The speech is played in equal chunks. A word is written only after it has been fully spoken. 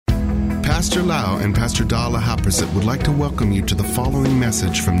Pastor Lau and Pastor Dala Haprasit would like to welcome you to the following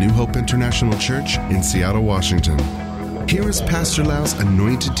message from New Hope International Church in Seattle, Washington. Here is Pastor Lau's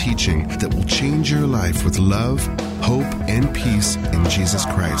anointed teaching that will change your life with love, hope, and peace in Jesus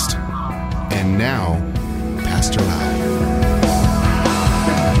Christ. And now, Pastor Lau.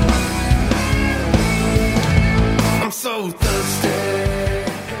 I'm so thirsty.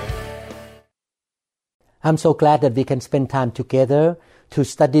 I'm so glad that we can spend time together to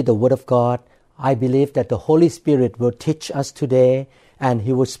study the Word of God. I believe that the Holy Spirit will teach us today and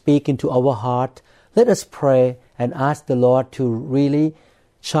He will speak into our heart. Let us pray and ask the Lord to really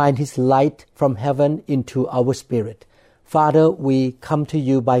shine His light from heaven into our spirit. Father, we come to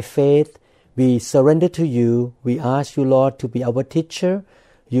You by faith. We surrender to You. We ask You, Lord, to be our teacher.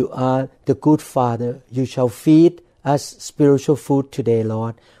 You are the good Father. You shall feed us spiritual food today,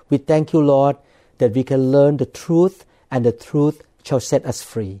 Lord. We thank You, Lord, that we can learn the truth, and the truth shall set us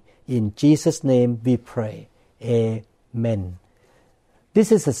free. In Jesus' name we pray. Amen.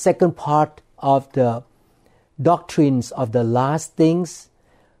 This is the second part of the doctrines of the last things.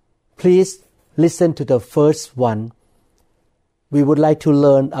 Please listen to the first one. We would like to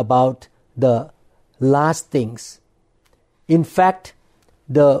learn about the last things. In fact,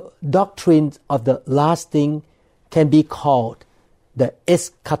 the doctrine of the last thing can be called the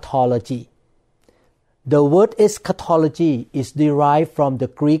eschatology. The word eschatology is derived from the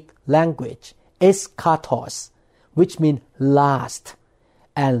Greek language eschatos, which means last,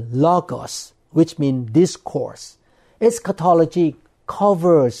 and logos, which means discourse. Eschatology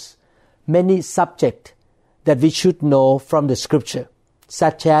covers many subjects that we should know from the Scripture,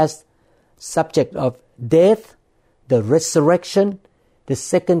 such as subject of death, the resurrection, the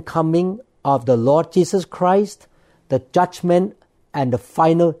second coming of the Lord Jesus Christ, the judgment and the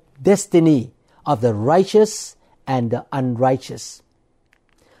final destiny of the righteous and the unrighteous.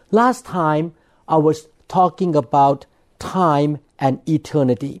 Last time, I was talking about time and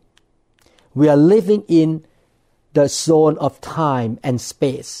eternity. We are living in the zone of time and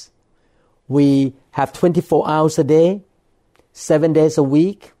space. We have 24 hours a day, 7 days a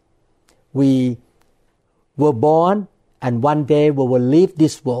week. We were born, and one day we will leave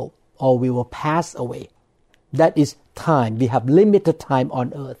this world, or we will pass away. That is time. We have limited time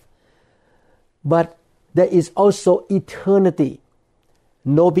on earth. But there is also eternity,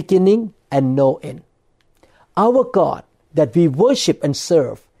 no beginning and no end. Our God that we worship and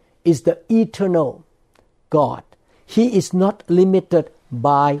serve is the eternal God. He is not limited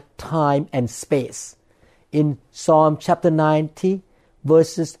by time and space. In Psalm chapter 90,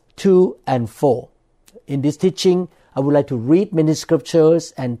 verses 2 and 4. In this teaching, I would like to read many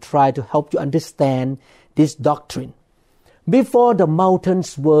scriptures and try to help you understand this doctrine. Before the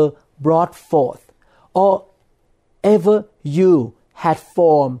mountains were brought forth, or ever you had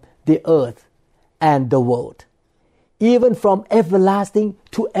formed the earth and the world, even from everlasting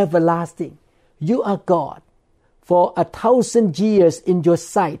to everlasting, you are God. For 1,000 years in your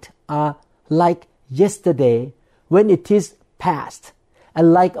sight are like yesterday when it is past,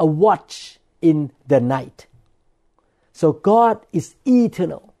 and like a watch in the night. So God is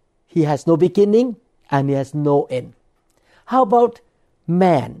eternal. He has no beginning and He has no end. How about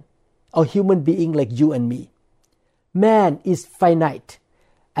man, or human being like you and me? Man is finite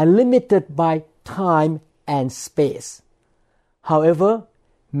and limited by time and space. However,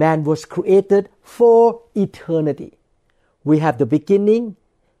 man was created for eternity. We have the beginning,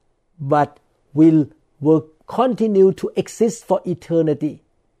 but will continue to exist for eternity.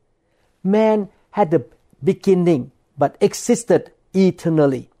 Man had the beginning, but existed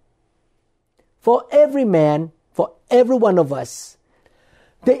eternally. For every man, for every one of us,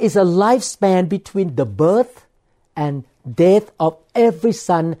 there is a lifespan between the birth and death of every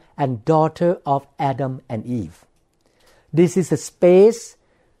son and daughter of Adam and Eve. This is a space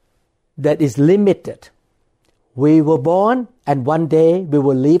that is limited. We were born, and one day we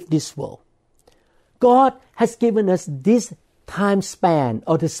will leave this world. God has given us this time span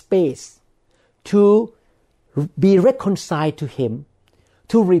or the space to be reconciled to Him,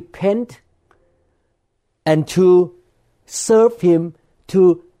 to repent, and to serve Him,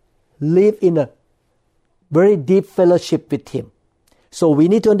 to live in a very deep fellowship with Him. So we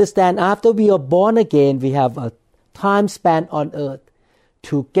need to understand, after we are born again, we have a time span on earth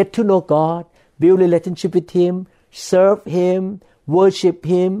to get to know God, build a relationship with Him, serve Him, worship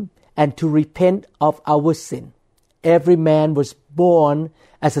Him, and to repent of our sin. Every man was born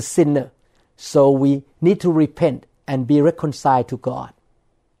as a sinner, so we need to repent and be reconciled to God.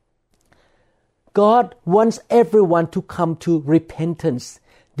 God wants everyone to come to repentance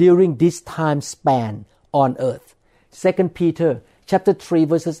during this time span on earth. 2 Peter chapter 3,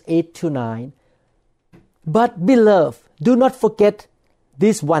 verses 8 to 9. But beloved, do not forget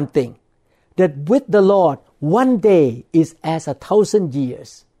this one thing, that with the Lord, one day is as 1,000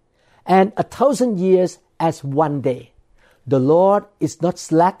 years, and 1,000 years as one day. The Lord is not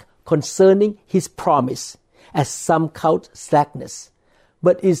slack concerning his promise, as some count slackness,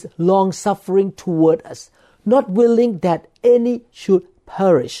 but is long-suffering toward us, not willing that any should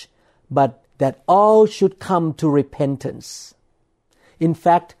perish, but that all should come to repentance. In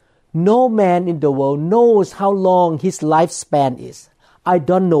fact, no man in the world knows how long his lifespan is. I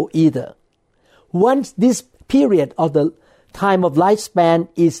don't know either. Once this period of the time of lifespan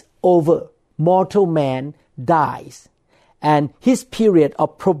is over, mortal man dies, and his period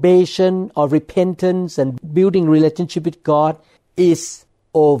of probation or repentance and building relationship with God is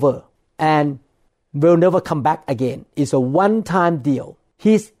over and will never come back again. It's a one-time deal.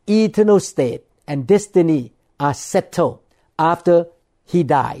 His eternal state and destiny are settled after he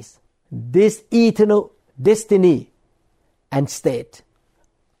dies. This eternal destiny and state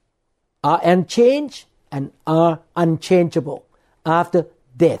are unchanged and are unchangeable after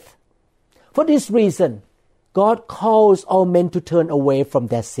death. For this reason, God calls all men to turn away from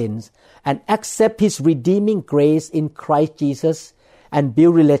their sins and accept his redeeming grace in Christ Jesus and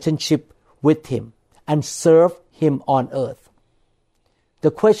build relationship with him and serve him on earth.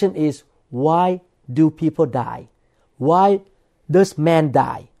 The question is, why do people die? Why does man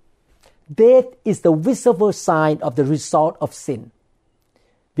die? Death is the visible sign of the result of sin,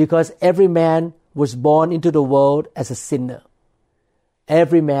 because every man was born into the world as a sinner.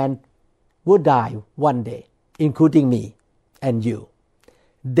 Every man will die one day, including me and you.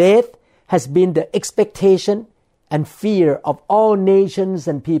 Death has been the expectation and fear of all nations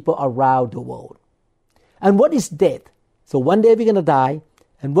and people around the world. And what is death? So one day we're going to die.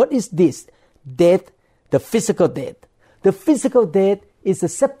 And what is this? Death, the physical death. The physical death is the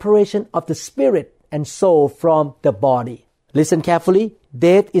separation of the spirit and soul from the body. Listen carefully.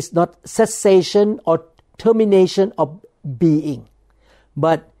 Death is not cessation or termination of being,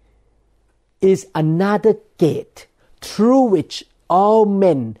 but is another gate through which all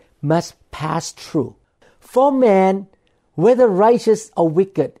men must pass through. For man, whether righteous or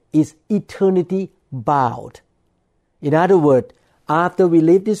wicked, is eternity bound. In other words, after we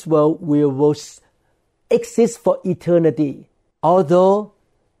leave this world, we will exist for eternity. Although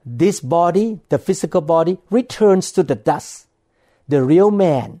this body, the physical body, returns to the dust, the real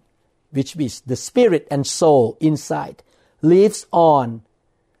man, which is the spirit and soul inside, lives on.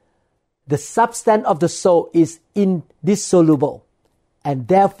 The substance of the soul is indissoluble and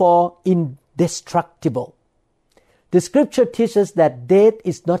therefore indestructible. The scripture teaches that death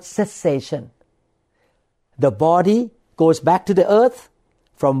is not cessation. The body goes back to the earth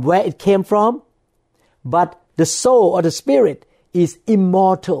from where it came from, but the soul or the spirit is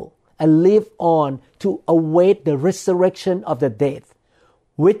immortal and live on to await the resurrection of the dead,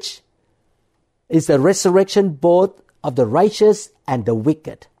 which is the resurrection both of the righteous and the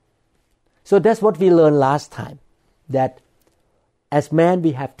wicked. So that's what we learned last time, that as man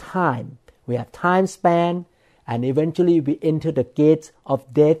we have time span, and eventually we enter the gates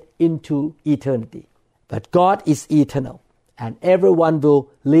of death into eternity. But God is eternal, and everyone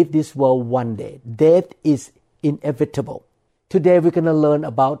will leave this world one day. Death is inevitable. Today we're going to learn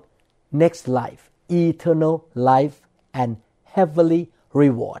about next life, eternal life, and heavenly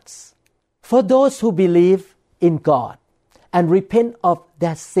rewards. For those who believe in God and repent of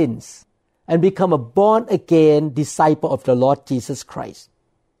their sins and become a born-again disciple of the Lord Jesus Christ,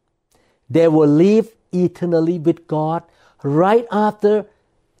 they will live eternally with God right after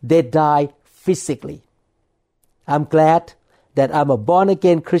they die physically. I'm glad that I'm a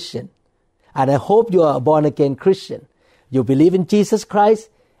born-again Christian, and I hope you are a born-again Christian. You believe in Jesus Christ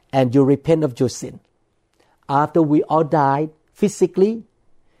and you repent of your sin. After we all die physically,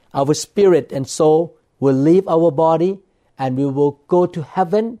 our spirit and soul will leave our body and we will go to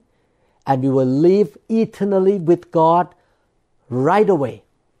heaven and we will live eternally with God right away.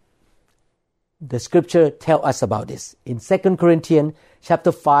 The scripture tells us about this in 2 Corinthians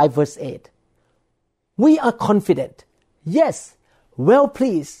chapter 5 verse 8. We are confident, yes, well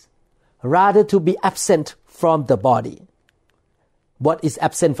pleased, rather to be absent from the body. What is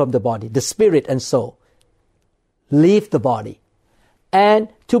absent from the body? The spirit and soul. Leave the body. And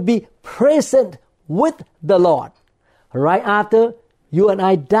to be present with the Lord. Right after you and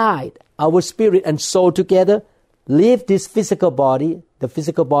I died, our spirit and soul together leave this physical body. The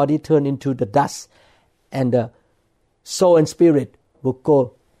physical body turn into the dust, and the soul and spirit will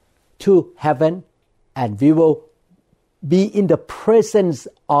go to heaven, and we will be in the presence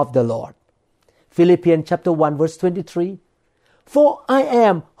of the Lord. Philippians chapter 1 verse 23. For I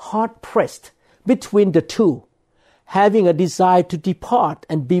am hard-pressed between the two, having a desire to depart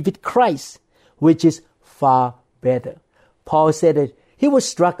and be with Christ, which is far better. Paul said that he was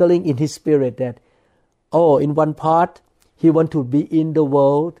struggling in his spirit that, in one part, he wanted to be in the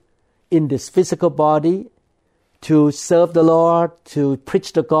world, in this physical body, to serve the Lord, to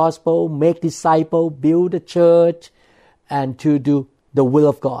preach the gospel, make disciples, build a church, and to do the will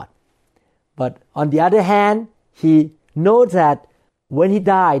of God. But on the other hand, he knows that when he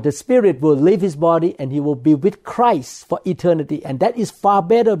dies, the spirit will leave his body and he will be with Christ for eternity. And that is far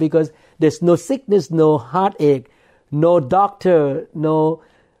better because there's no sickness, no heartache, no doctor, no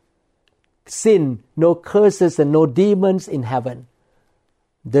sin, no curses, and no demons in heaven.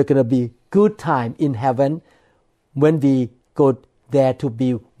 There's going to be good time in heaven when we go there to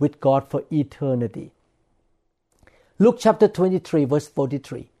be with God for eternity. Luke chapter 23, verse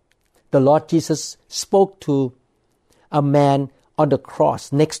 43. The Lord Jesus spoke to a man on the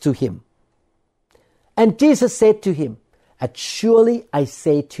cross next to him. And Jesus said to him, "And surely I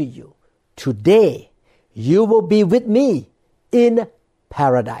say to you, today you will be with me in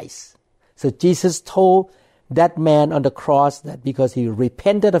paradise." So Jesus told that man on the cross that because he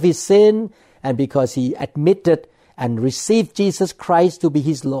repented of his sin and because he admitted and received Jesus Christ to be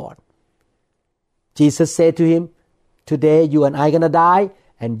his Lord, Jesus said to him, "Today you and I are going to die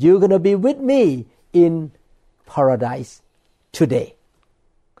and you're going to be with me in paradise today."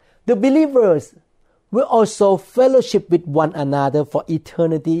 The believers will also fellowship with one another for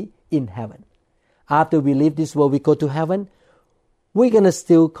eternity in heaven. After we leave this world, we go to heaven, we're going to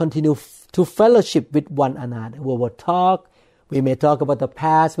still continue to fellowship with one another. We will talk. We may talk about the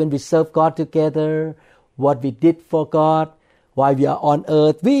past when we served God together, what we did for God while we are on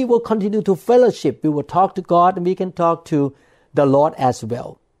earth. We will continue to fellowship. We will talk to God and we can talk to the Lord as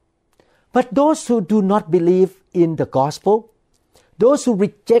well. But those who do not believe in the gospel, those who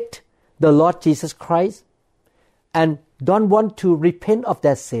reject the Lord Jesus Christ and don't want to repent of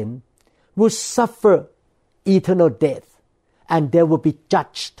their sin, will suffer eternal death and they will be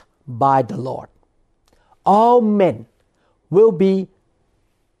judged by the Lord. All men will be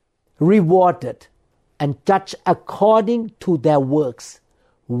rewarded and judged according to their works,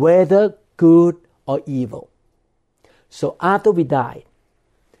 whether good or evil. So after we die,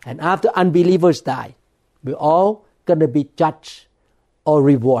 and after unbelievers die, we're all going to be judged or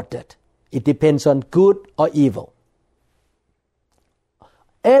rewarded. It depends on good or evil.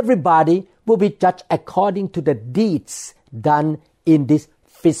 Everybody will be judged according to the deeds done in this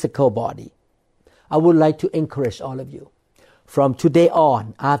physical body. I would like to encourage all of you. From today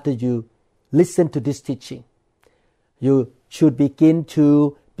on, after you listen to this teaching, you should begin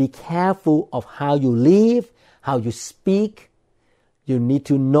to be careful of how you live, how you speak. You need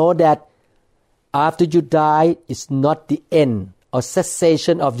to know that after you die, it's not the end or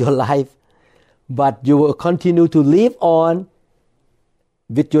cessation of your life, but you will continue to live on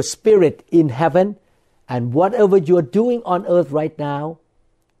with your spirit in heaven, and whatever you are doing on earth right now,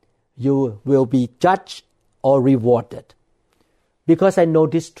 you will be judged or rewarded. Because I know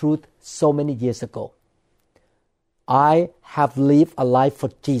this truth so many years ago. I have lived a life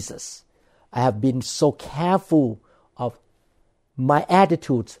for Jesus. I have been so careful of my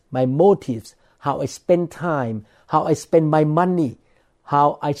attitudes, my motives, how I spend time, how I spend my money,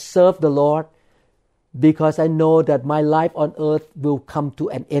 how I serve the Lord, because I know that my life on earth will come to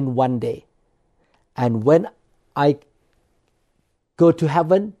an end one day. And when I go to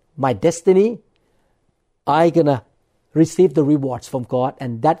heaven, my destiny, I'm going to receive the rewards from God,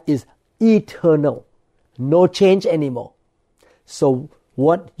 and that is eternal. No change anymore. So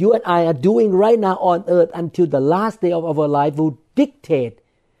what you and I are doing right now on earth until the last day of our life will dictate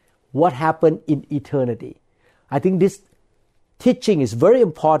what happened in eternity. I think this teaching is very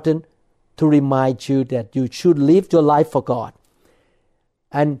important to remind you that you should live your life for God.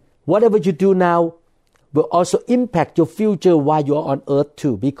 And whatever you do now will also impact your future while you are on earth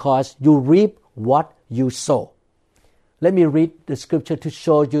too, because you reap what you sow. Let me read the scripture to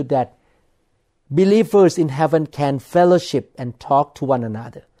show you that believers in heaven can fellowship and talk to one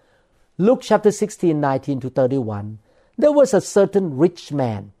another. Luke chapter 16, 19 to 31. There was a certain rich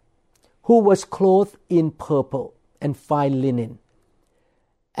man who was clothed in purple and fine linen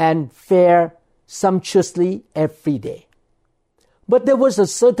and fared sumptuously every day. But there was a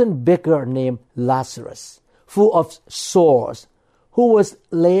certain beggar named Lazarus, full of sores, who was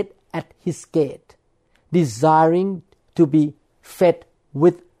laid at his gate, desiring to be fed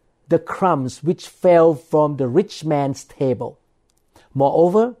with the crumbs which fell from the rich man's table.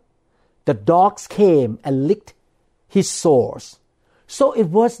 Moreover, the dogs came and licked his sores. So it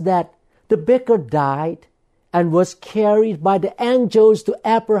was that the beggar died and was carried by the angels to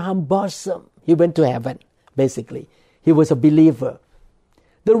Abraham's bosom. He went to heaven, basically. He was a believer.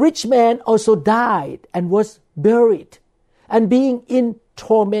 The rich man also died and was buried. And being in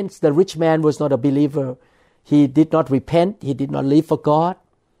torments, the rich man was not a believer. He did not repent. He did not live for God.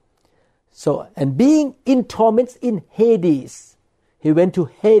 And being in torments in Hades, he went to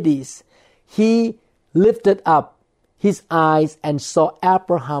Hades. He lifted up his eyes and saw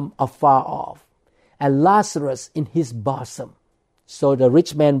Abraham afar off, and Lazarus in his bosom. So the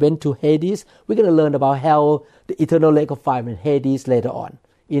rich man went to Hades. We're going to learn about hell, the eternal lake of fire in Hades later on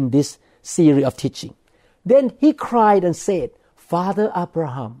in this series of teaching. Then he cried and said, Father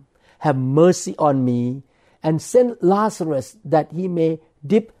Abraham, have mercy on me, and send Lazarus that he may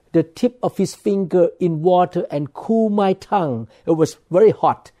dip the tip of his finger in water and cool my tongue. It was very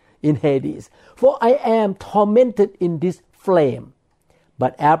hot in Hades, for I am tormented in this flame.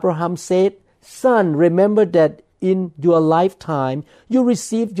 But Abraham said, Son, remember that in your lifetime you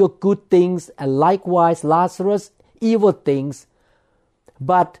received your good things, and likewise Lazarus evil things.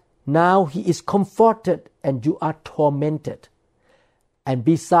 But now he is comforted, and you are tormented. And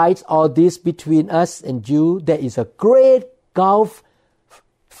besides all this, between us and you, there is a great gulf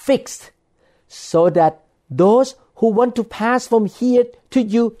fixed, so that those who want to pass from here to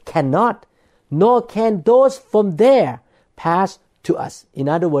you cannot, nor can those from there pass to us. In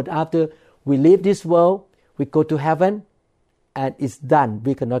other words, after we leave this world, we go to heaven, and it's done.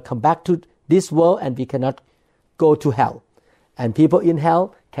 We cannot come back to this world, and we cannot go to hell. And people in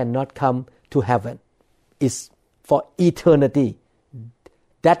hell cannot come to heaven. It's for eternity.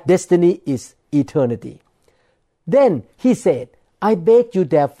 That destiny is eternity. Then he said, I beg you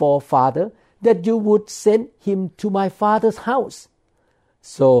therefore, Father, that you would send him to my father's house.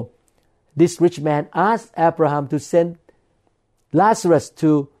 So this rich man asked Abraham to send Lazarus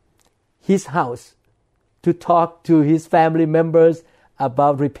to his house to talk to his family members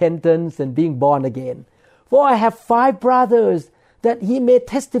about repentance and being born again. For I have 5 brothers, that he may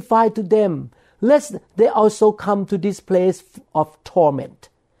testify to them, lest they also come to this place of torment.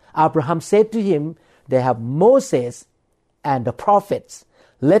 Abraham said to him, They have Moses and the prophets.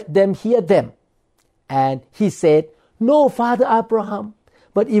 Let them hear them. And he said, No, Father Abraham,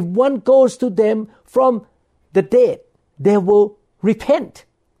 but if one goes to them from the dead, they will repent.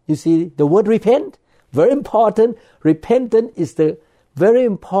 You see the word repent? Very important. Repentance is the very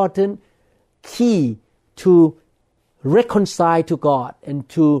important key to reconcile to God and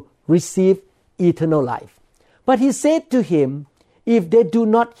to receive eternal life. But he said to him, If they do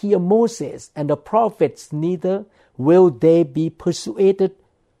not hear Moses and the prophets, neither will they be persuaded,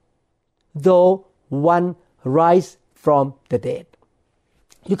 though one rise from the dead.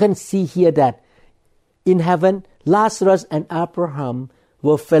 You can see here that in heaven, Lazarus and Abraham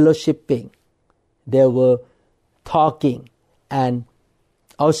were fellowshipping. They were talking, and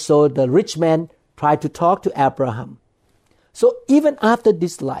also the rich man tried to talk to Abraham. So even after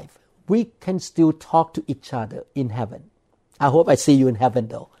this life, we can still talk to each other in heaven. I hope I see you in heaven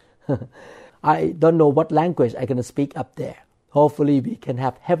though. I don't know what language I'm going to speak up there. Hopefully we can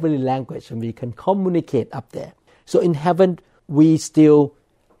have heavenly language and we can communicate up there. So in heaven, we still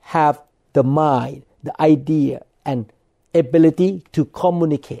have the mind, the idea, and ability to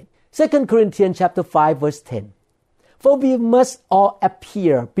communicate. 2 Corinthians chapter 5 verse 10. For we must all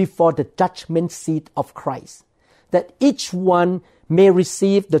appear before the judgment seat of Christ, that each one may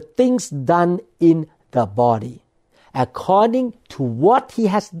receive the things done in the body, according to what he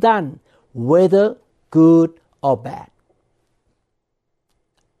has done, whether good or bad.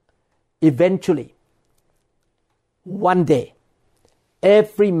 Eventually, one day,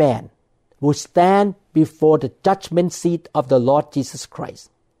 every man will stand before the judgment seat of the Lord Jesus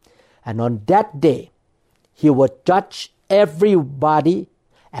Christ. And on that day, he will judge everybody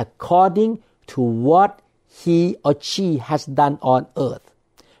according to what he or she has done on earth,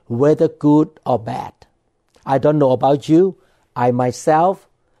 whether good or bad. I don't know about you. I myself,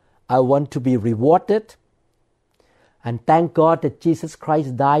 I want to be rewarded. And thank God that Jesus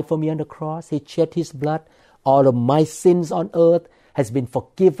Christ died for me on the cross. He shed his blood. All of my sins on earth has been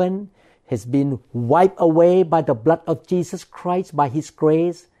forgiven, has been wiped away by the blood of Jesus Christ, by his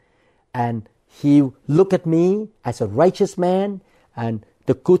grace. And he looked at me as a righteous man, and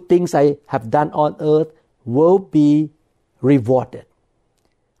the good things I have done on earth will be rewarded.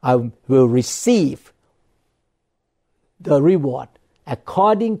 I will receive the reward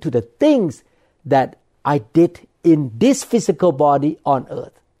according to the things that I did in this physical body on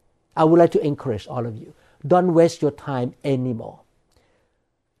earth. I would like to encourage all of you. Don't waste your time anymore.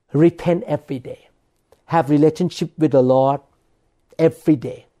 Repent every day. Have relationship with the Lord every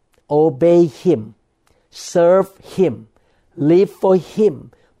day. Obey him. serve Him, live for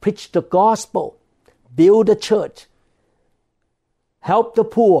Him, preach the gospel, build the church, help the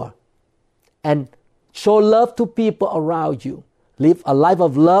poor, and show love to people around you. Live a life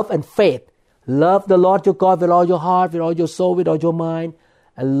of love and faith. Love the Lord your God with all your heart, with all your soul, with all your mind,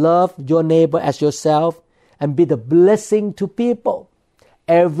 and love your neighbor as yourself, and be the blessing to people.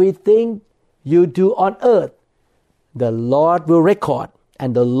 Everything you do on earth, the Lord will record,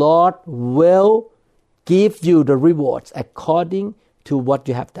 and the Lord will give you the rewards according to what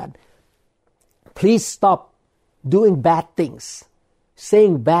you have done. Please stop doing bad things,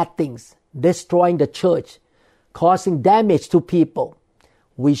 saying bad things, destroying the church, causing damage to people.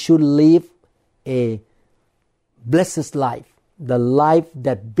 We should live a blessed life, the life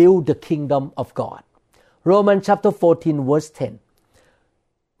that builds the kingdom of God. Romans chapter 14 verse 10.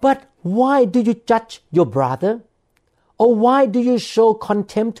 But why do you judge your brother? Or why do you show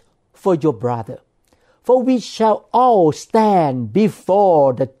contempt for your brother? For we shall all stand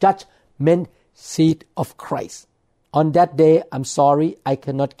before the judgment seat of Christ. On that day, I'm sorry, I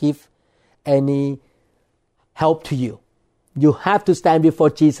cannot give any help to you. You have to stand before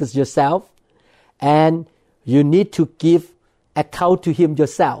Jesus yourself, and you need to give account to Him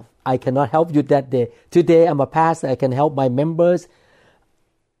yourself. I cannot help you that day. Today, I'm a pastor. I can help my members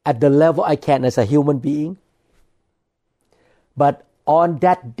at the level I can as a human being. But on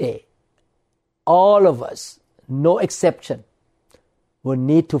that day, all of us, no exception, will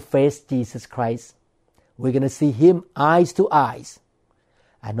need to face Jesus Christ. We're going to see Him eyes to eyes.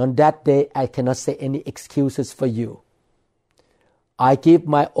 And on that day, I cannot say any excuses for you. I give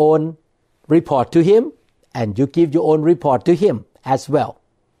my own report to Him, and you give your own report to Him as well.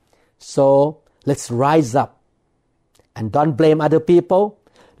 So let's rise up and don't blame other people.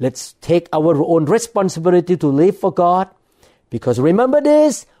 Let's take our own responsibility to live for God. Because remember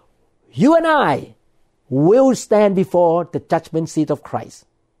this, you and I will stand before the judgment seat of Christ.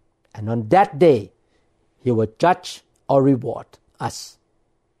 And on that day, He will judge or reward us.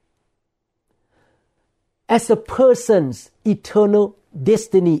 As a person's eternal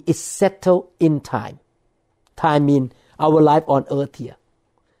destiny is settled in time. Time means our life on earth here.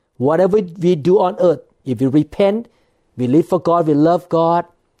 Whatever we do on earth, if we repent, we live for God, we love God,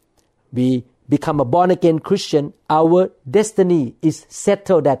 we become a born-again Christian, our destiny is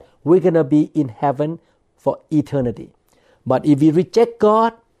settled that we're going to be in heaven for eternity. But if we reject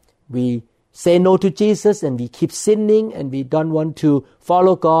God, we say no to Jesus, and we keep sinning, and we don't want to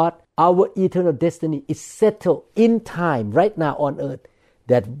follow God, our eternal destiny is settled in time, right now on earth,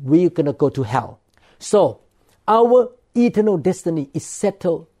 that we're going to go to hell. So, our eternal destiny is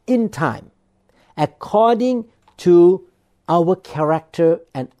settled in time, according to our character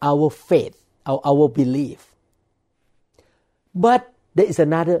and our faith, our belief. But there is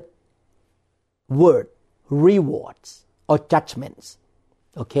another word, rewards or judgments.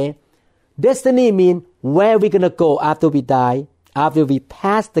 Okay? Destiny means where we're going to go after we die, after we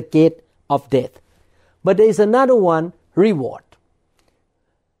pass the gate of death. But there is another one, reward.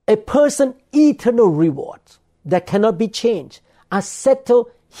 A person's eternal rewards that cannot be changed are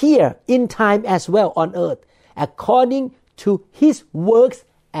settled here in time as well on earth, according to his works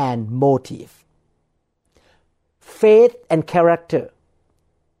and motive. Faith and character,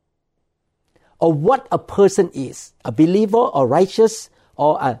 or what a person is, a believer or righteous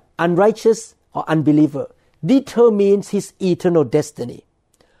or an unrighteous or unbeliever, determines his eternal destiny.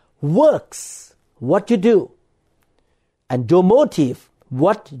 Works, what you do, and your motive,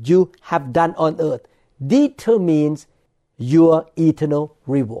 what you have done on earth, determines your eternal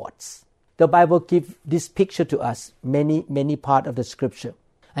rewards. The Bible gives this picture to us, many parts of the scripture.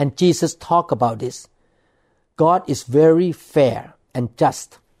 And Jesus talked about this. God is very fair and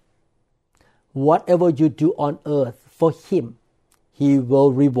just. Whatever you do on earth for Him, He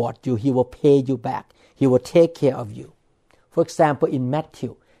will reward you. He will pay you back. He will take care of you. For example, in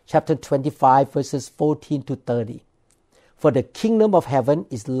Matthew chapter 25, verses 14 to 30. For the kingdom of heaven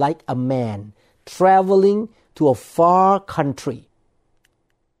is like a man traveling to a far country.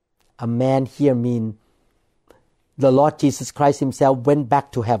 A man here means the Lord Jesus Christ Himself went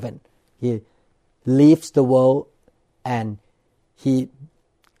back to heaven. He leaves the world and He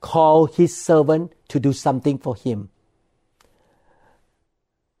called His servant to do something for Him.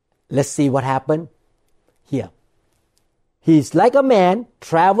 Let's see what happened here. He is like a man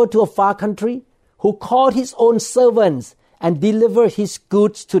traveled to a far country who called his own servants and delivered his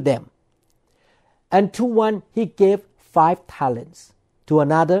goods to them. And to one he gave 5 talents, to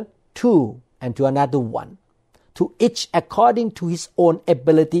another 2, and to another 1, to each according to his own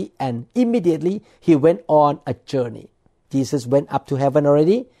ability, and immediately he went on a journey. Jesus went up to heaven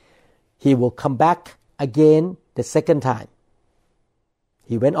already. He will come back again the second time.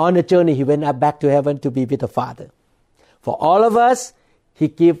 He went on a journey. He went up back to heaven to be with the Father. For all of us, He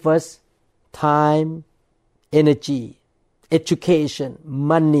gave us time, energy, education,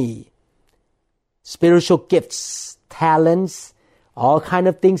 money, spiritual gifts, talents, all kind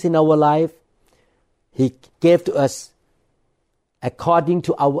of things in our life. He gave to us according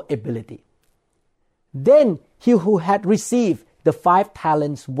to our ability. Then he who had received the 5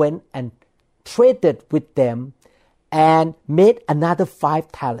 talents went and traded with them and made another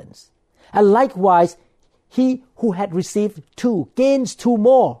 5 talents. And likewise, he who had received 2 gains 2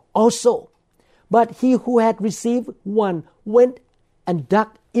 more also. But he who had received 1 went and dug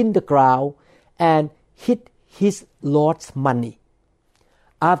in the ground and hid his Lord's money.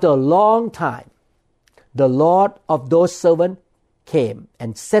 After a long time, the Lord of those servants came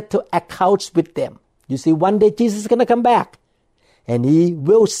and settled accounts with them. You see, one day Jesus is going to come back and He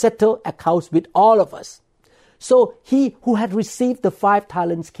will settle accounts with all of us. So he who had received the 5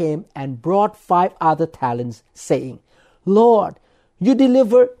 talents came and brought 5 other talents, saying, Lord, you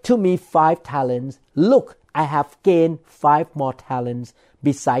delivered to me 5 talents. Look, I have gained 5 more talents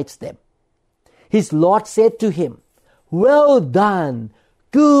besides them. His Lord said to him, Well done,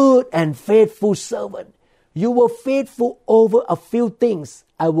 good and faithful servant. You were faithful over a few things.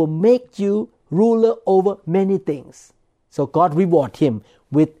 I will make you ruler over many things. So God rewarded him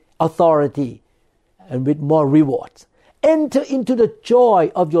with authority and with more rewards. Enter into the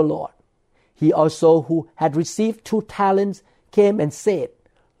joy of your Lord. He also, who had received 2 talents, came and said,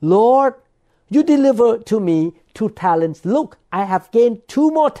 Lord, you delivered to me 2 talents. Look, I have gained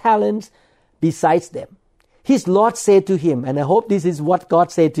 2 more talents besides them. His Lord said to him, and I hope this is what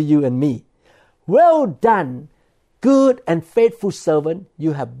God said to you and me, Well done, good and faithful servant.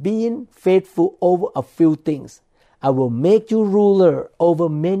 You have been faithful over a few things. I will make you ruler over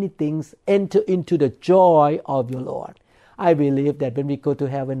many things. Enter into the joy of your Lord. I believe that when we go to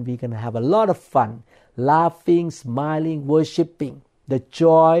heaven, we're going to have a lot of fun, laughing, smiling, worshiping the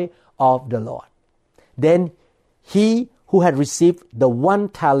joy of the Lord. Then he who had received the 1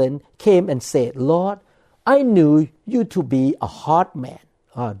 talent came and said, Lord, I knew you to be a hard man.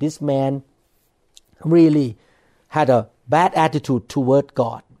 This man really had a bad attitude toward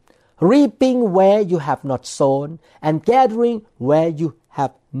God. Reaping where you have not sown, and gathering where you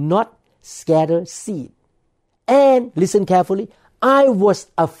have not scattered seed. And listen carefully, I was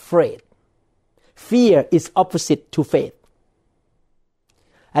afraid. Fear is opposite to faith.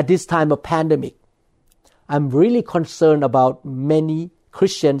 At this time of pandemic, I'm really concerned about many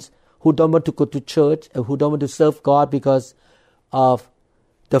Christians who don't want to go to church and who don't want to serve God because of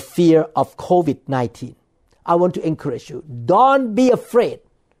the fear of COVID-19. I want to encourage you, don't be afraid.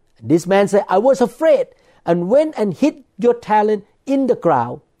 This man said, I was afraid and went and hid your talent in the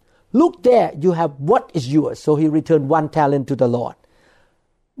ground. Look there, you have what is yours. So he returned 1 talent to the Lord.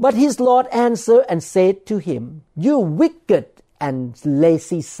 But his Lord answered and said to him, You wicked and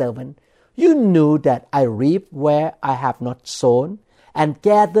lazy servant, you knew that I reap where I have not sown and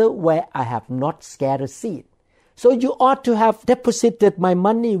gather where I have not scattered seed. So you ought to have deposited my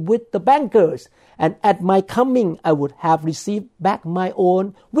money with the bankers, and at my coming I would have received back my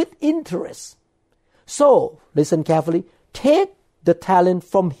own with interest. So, listen carefully, take the talent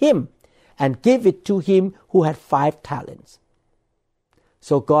from him and give it to him who had 5 talents.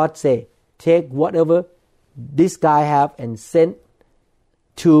 So God said, take whatever this guy have and send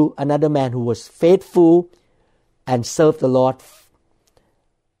to another man who was faithful and served the Lord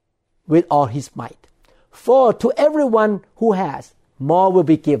with all his might. For to everyone who has, more will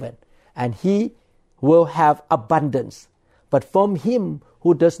be given, and he will have abundance. But from him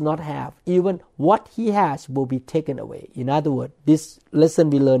who does not have, even what he has will be taken away. In other words, this lesson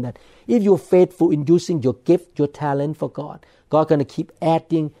we learn that if you're faithful in using your gift, your talent for God, God's going to keep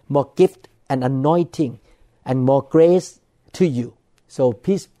adding more gift and anointing and more grace to you. So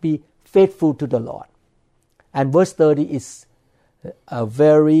please be faithful to the Lord. And verse 30 is a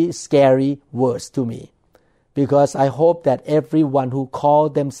very scary verse to me, because I hope that everyone who call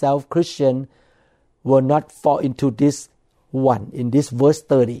themselves Christian will not fall into this one, in this verse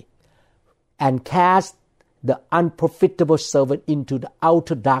 30, and cast the unprofitable servant into the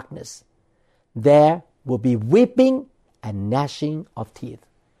outer darkness. There will be weeping and gnashing of teeth.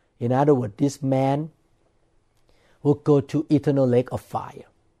 In other words, this man will go to eternal lake of fire.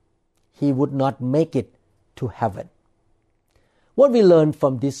 He would not make it to heaven. What we learn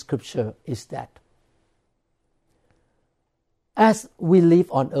from this scripture is that as we live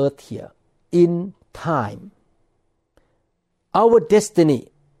on earth here, in time, our destiny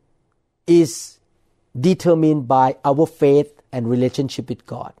is determined by our faith and relationship with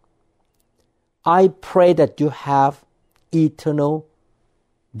God. I pray that you have eternal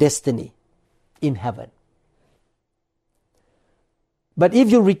destiny in heaven. But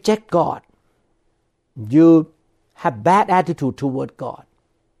if you reject God, you have bad attitude toward God,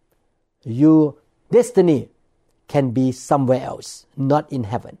 your destiny can be somewhere else, not in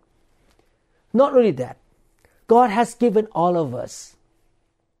heaven. Not only that, God has given all of us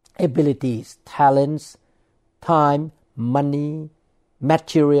abilities, talents, time, money,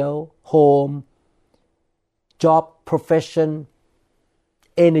 material, home, job, profession,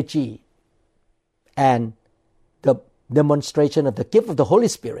 energy, and the demonstration of the gift of the Holy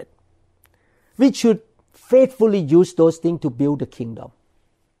Spirit. We should faithfully use those things to build the kingdom.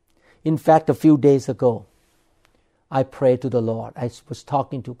 In fact, a few days ago, I prayed to the Lord. I was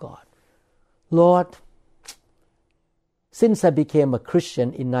talking to God. Lord, since I became a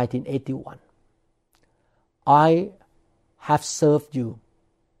Christian in 1981, I have served you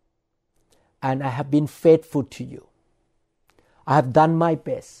and I have been faithful to you. I have done my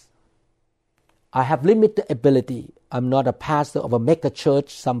best. I have limited ability. I'm not a pastor of a mega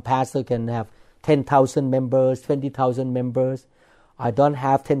church. Some pastor can have 10,000 members, 20,000 members. I don't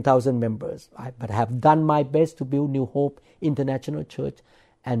have 10,000 members, but I have done my best to build New Hope International Church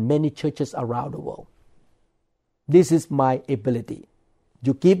and many churches around the world. This is my ability.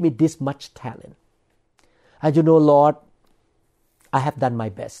 You give me this much talent. And you know, Lord, I have done my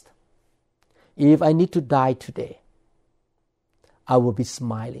best. If I need to die today, I will be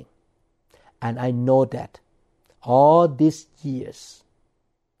smiling. And I know that all these years,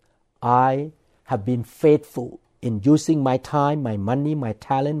 I have been faithful in using my time, my money, my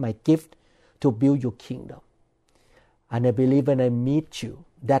talent, my gift to build your kingdom. And I believe when I meet you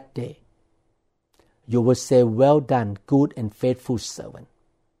that day, you will say, well done, good and faithful servant.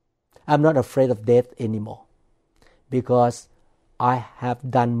 I'm not afraid of death anymore because I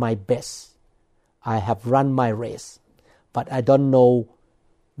have done my best. I have run my race, but I don't know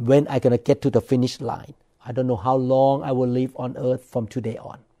when I'm going to get to the finish line. I don't know how long I will live on earth from today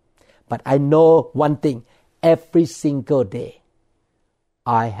on. But I know one thing, every single day,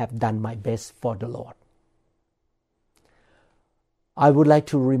 I have done my best for the Lord. I would like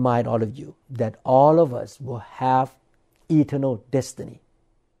to remind all of you that all of us will have eternal destiny.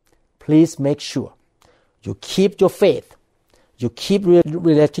 Please make sure you keep your faith, you keep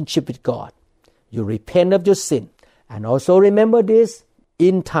relationship with God, you repent of your sin, and also remember this,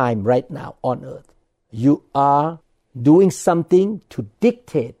 in time right now on earth, you are doing something to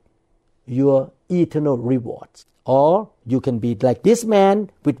dictate your eternal rewards. Or you can be like this man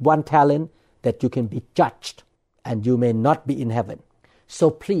with one talent that you can be judged and you may not be in heaven. So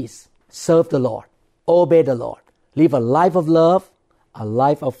please serve the Lord, obey the Lord, live a life of love, a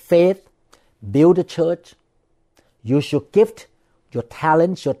life of faith, build a church, use your gift, your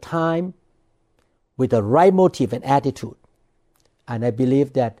talents, your time with the right motive and attitude. And I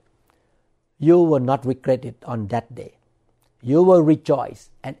believe that you will not regret it on that day. You will rejoice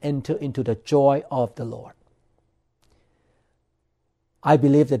and enter into the joy of the Lord. I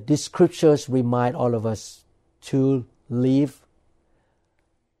believe that these scriptures remind all of us to live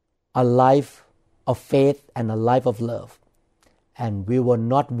a life of faith and a life of love. And we will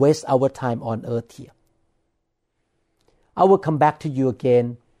not waste our time on earth here. I will come back to you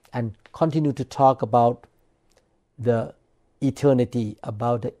again and continue to talk about the eternity,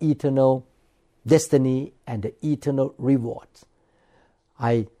 about the eternal destiny and the eternal rewards.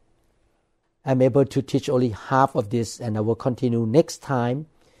 I am able to teach only half of this, and I will continue next time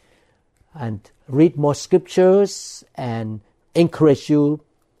and read more scriptures and encourage you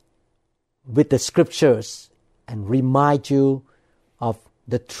with the scriptures and remind you of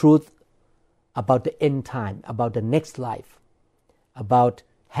the truth about the end time, about the next life, about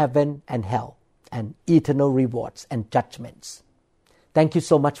heaven and hell, and eternal rewards and judgments. Thank you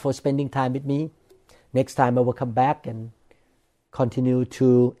so much for spending time with me. Next time I will come back and continue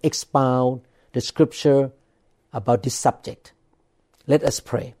to expound the scripture about this subject. Let us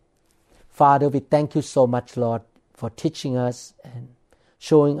pray. Father, we thank you so much, Lord, for teaching us and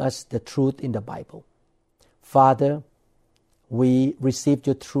showing us the truth in the Bible. Father, we received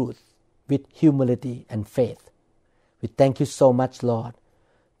your truth with humility and faith. We thank you so much, Lord.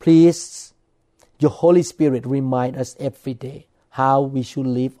 Please, your Holy Spirit remind us every day how we should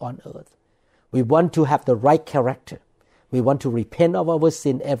live on earth. We want to have the right character. We want to repent of our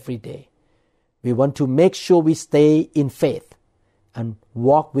sin every day. We want to make sure we stay in faith and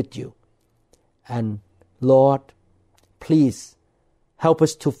walk with you. And Lord, please help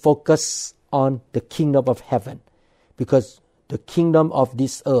us to focus on the kingdom of heaven, because the kingdom of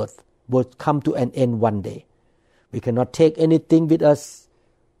this earth will come to an end one day. We cannot take anything with us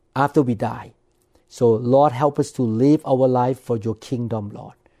after we die. So, Lord, help us to live our life for your kingdom,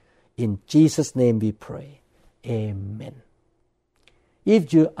 Lord. In Jesus' name we pray. Amen.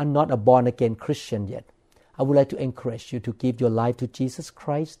 If you are not a born-again Christian yet, I would like to encourage you to give your life to Jesus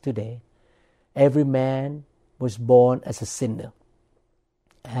Christ today. Every man was born as a sinner.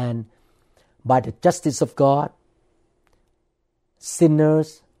 And by the justice of God,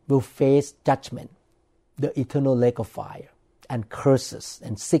 sinners will face judgment, the eternal lake of fire, and curses,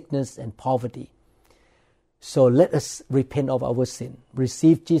 and sickness, and poverty. So let us repent of our sin,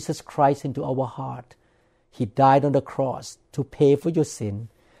 receive Jesus Christ into our heart. He died on the cross to pay for your sin,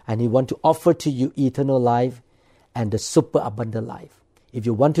 and He wants to offer to you eternal life and the super abundant life. If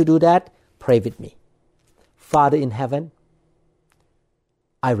you want to do that, pray with me. Father in heaven,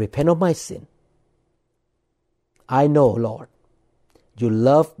 I repent of my sin. I know, Lord, you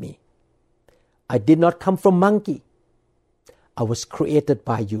love me. I did not come from monkey. I was created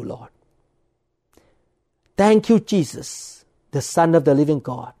by you, Lord. Thank you, Jesus, the Son of the living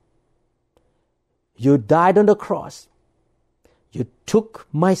God. You died on the cross. You took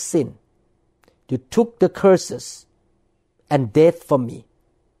my sin. You took the curses and death from me.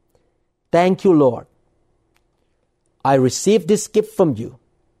 Thank you, Lord. I receive this gift from you,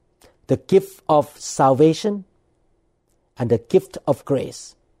 the gift of salvation and the gift of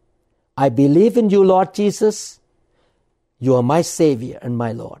grace. I believe in you, Lord Jesus. You are my Savior and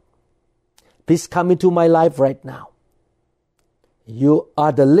my Lord. Please come into my life right now. You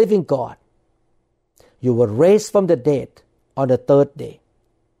are the living God. You were raised from the dead on the third day.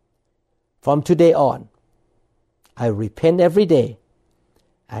 From today on, I repent every day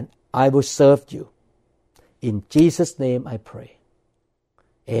and I will serve you. In Jesus' name I pray.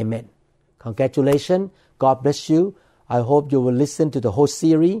 Amen. Congratulations. God bless you. I hope you will listen to the whole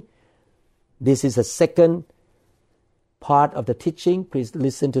series. This is the second part of the teaching. Please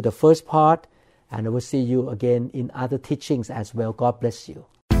listen to the first part, and I will see you again in other teachings as well. God bless you.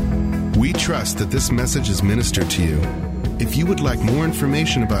 We trust that this message is ministered to you. If you would like more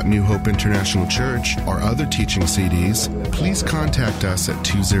information about New Hope International Church or other teaching CDs, please contact us at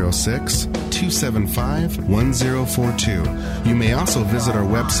 206-275-1042. You may also visit our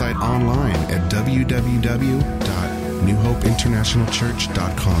website online at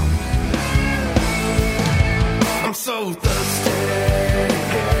www.newhopeinternationalchurch.com. I'm so thirsty.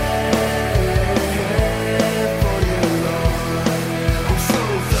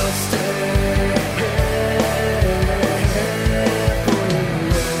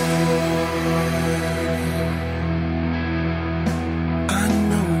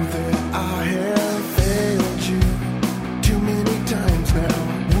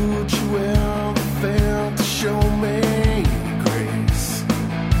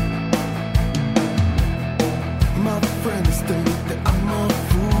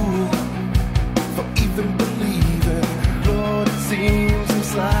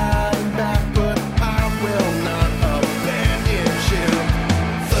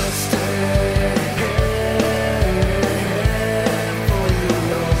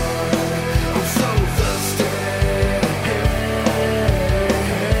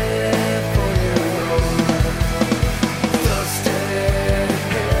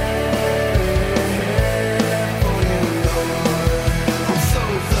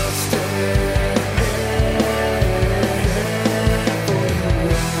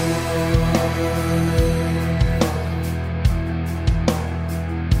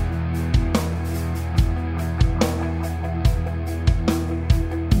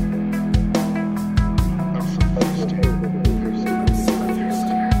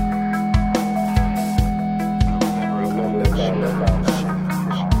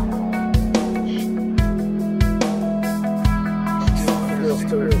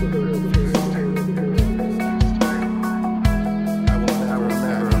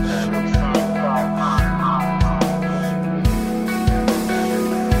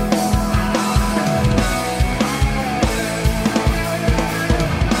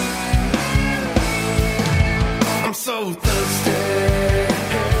 I'm so thirsty.